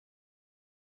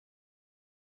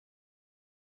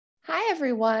Hi,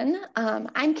 everyone.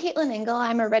 I'm Caitlin Engel.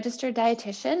 I'm a registered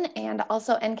dietitian and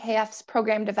also NKF's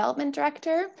Program Development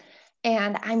Director.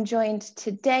 And I'm joined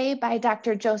today by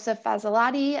Dr. Joseph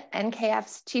Fazzolati,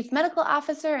 NKF's Chief Medical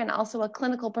Officer and also a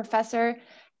clinical professor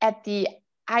at the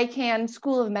Icahn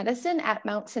School of Medicine at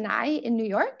Mount Sinai in New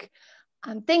York.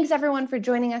 Thanks, everyone, for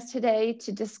joining us today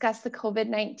to discuss the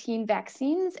COVID-19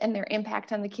 vaccines and their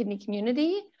impact on the kidney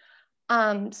community.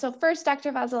 So first,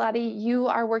 Dr. Fazzolati, you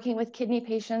are working with kidney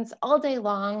patients all day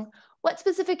long. What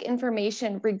specific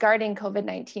information regarding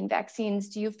COVID-19 vaccines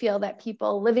do you feel that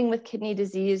people living with kidney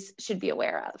disease should be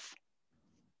aware of?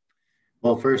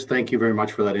 Well, first, thank you very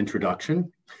much for that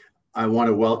introduction. I want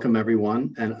to welcome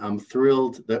everyone, and I'm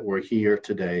thrilled that we're here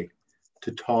today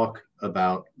to talk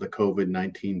about the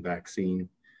COVID-19 vaccine,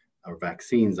 or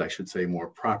vaccines, I should say more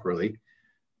properly.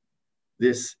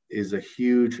 This is a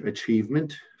huge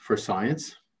achievement for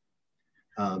science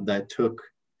that took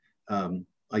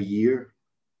a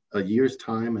year's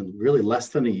time, and really less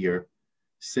than a year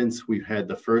since we've had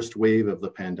the first wave of the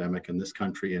pandemic in this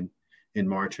country in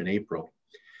March and April.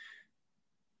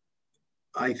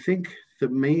 I think the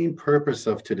main purpose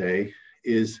of today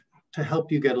is to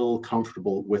help you get a little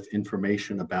comfortable with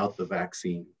information about the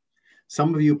vaccine.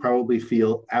 Some of you probably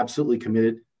feel absolutely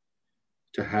committed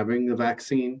to having the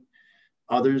vaccine.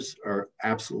 Others are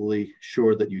absolutely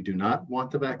sure that you do not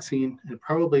want the vaccine, and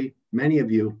probably many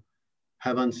of you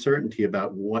have uncertainty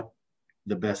about what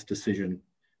the best decision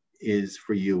is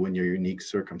for you in your unique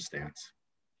circumstance.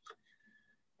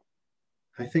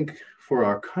 I think for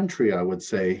our country, I would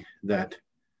say that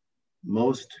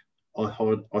most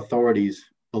authorities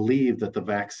believe that the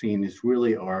vaccine is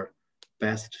really our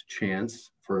best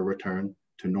chance for a return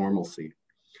to normalcy.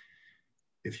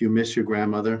 If you miss your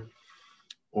grandmother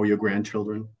or your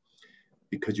grandchildren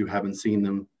because you haven't seen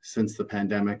them since the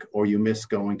pandemic, or you miss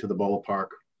going to the ballpark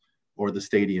or the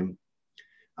stadium,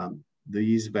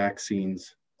 these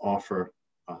vaccines offer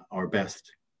our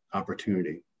best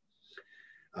opportunity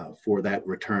for that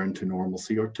return to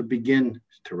normalcy, or to begin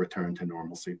to return to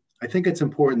normalcy. I think it's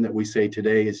important that we say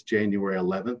today is January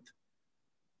 11th,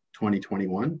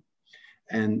 2021,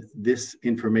 and this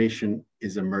information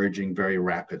is emerging very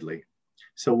rapidly.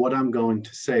 So what I'm going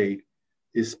to say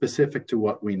is specific to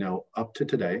what we know up to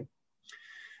today,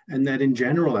 and that in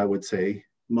general, I would say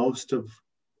most of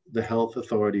the health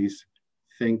authorities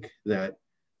think that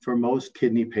for most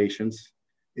kidney patients,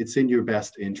 it's in your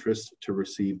best interest to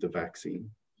receive the vaccine.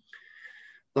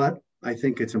 But I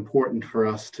think it's important for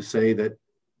us to say that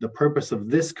the purpose of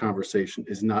this conversation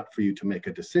is not for you to make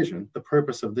a decision. The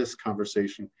purpose of this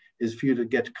conversation is for you to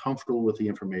get comfortable with the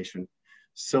information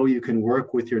so you can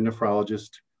work with your nephrologist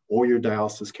or your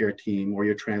dialysis care team or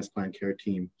your transplant care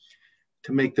team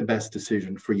to make the best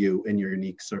decision for you in your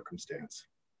unique circumstance.